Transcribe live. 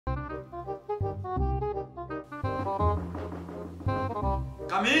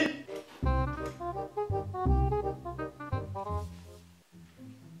Come in.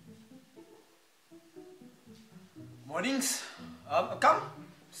 Mornings. Come.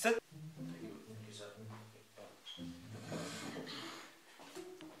 Sit. Thank you, sir.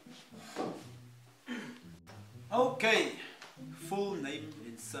 Okay. Full name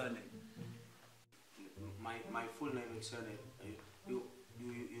and surname. My full name and surname.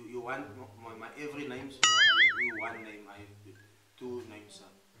 You want my every names? You one name? I two names, sir.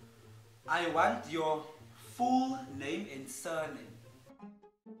 I want your full name and surname.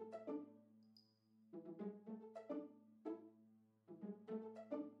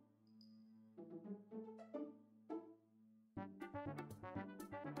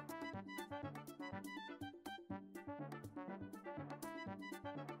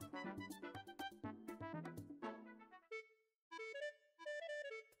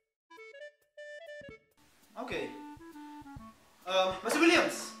 Okay. Mr.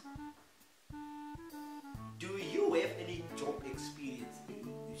 Williams, do you have any job experience?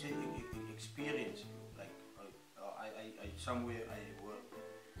 You say experience, like I somewhere I work.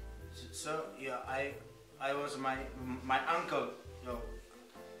 So yeah, I was my uncle. You know,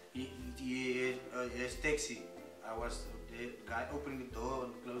 he has taxi. I was the guy opening the door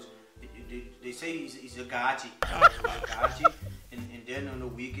and close. They say he's a gachi. And then on the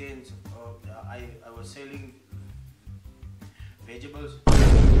weekends, I was selling vegetables,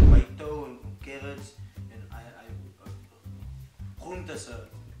 tomato and carrots, and I groentes. The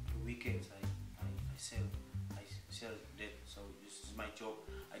weekends I sell that. So this is my job.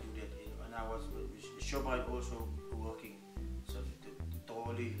 I do that. And I was the shop. I also working. So the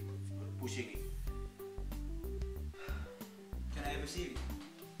trolley pushing it. Can I have a CV?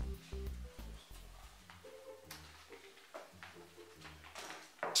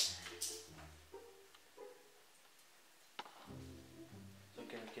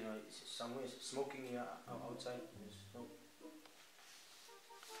 Can I somewhere smoking here outside? No.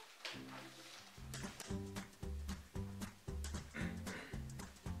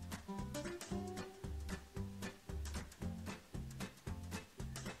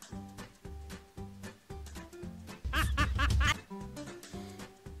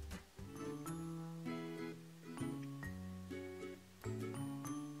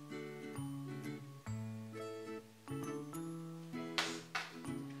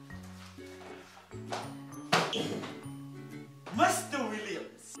 Mr.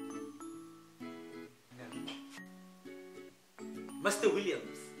 Williams. Mr.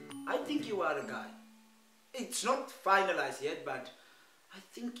 Williams, I think you are a guy. It's not finalized yet, but I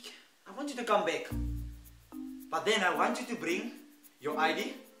want you to come back. But then I want you to bring your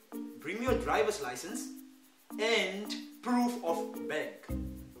ID, bring your driver's license, and proof of bank.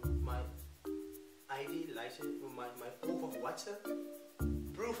 My ID license, my proof of what, sir?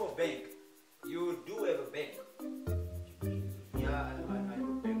 Proof of bank. You do have a bank. Yeah, I have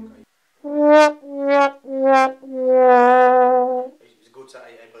a bank. It's good, sir.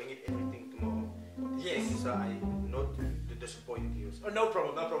 I bring it everything tomorrow. Yes. Thank you, sir. I not disappoint you. Oh, no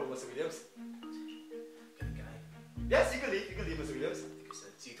problem, Mr. Williams. Can I? Yes, you can leave, Mr. Williams. Thank you, sir.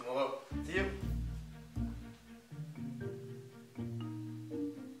 See you tomorrow. See you.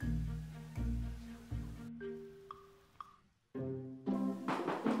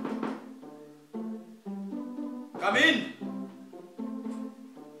 Come in.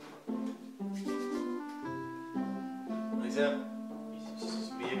 Sir, this is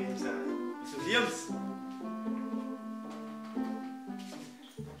baby, sir. Mr. Williams.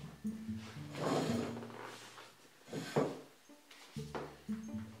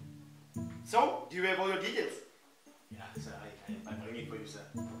 So, do you have all your details? Yeah, sir. I bring it for you, sir.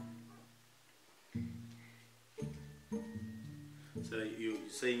 So you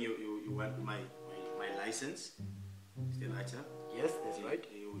saying you want my license? Still right, sir? Yes, that's right.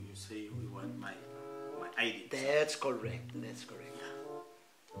 You say you want my ID. That's correct. That's correct.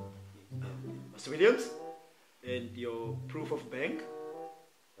 Mr. Williams, and your proof of bank?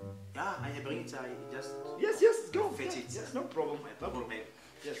 Yeah, I bring it, sir. I just Yes, go. fetch it. Yes, no problem. My problem, babe.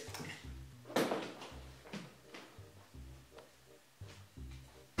 Yes.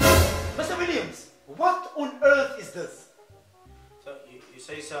 Mr. Williams, what on earth is this? So you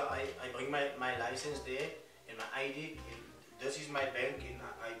say, sir, I bring my license there and my ID. And this is my bank, and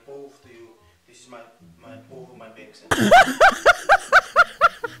I prove to you. This is my proof of my bank, sir.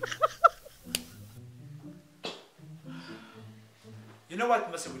 You know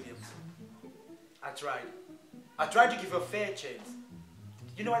what, Mr. Williams? I tried to give you a fair chance.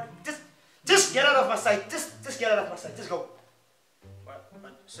 You know what? Just get out of my sight. Just get out of my sight. Just go. But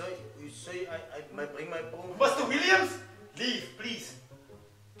sir, you say I bring my proof. Mr. Williams, leave, please.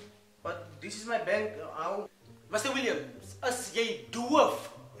 But this is my bank. How? Mr. Williams, as jy doof,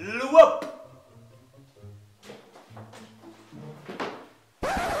 loop.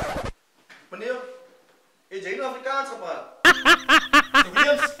 Meneer, het jy nou Afrikaans gepraat?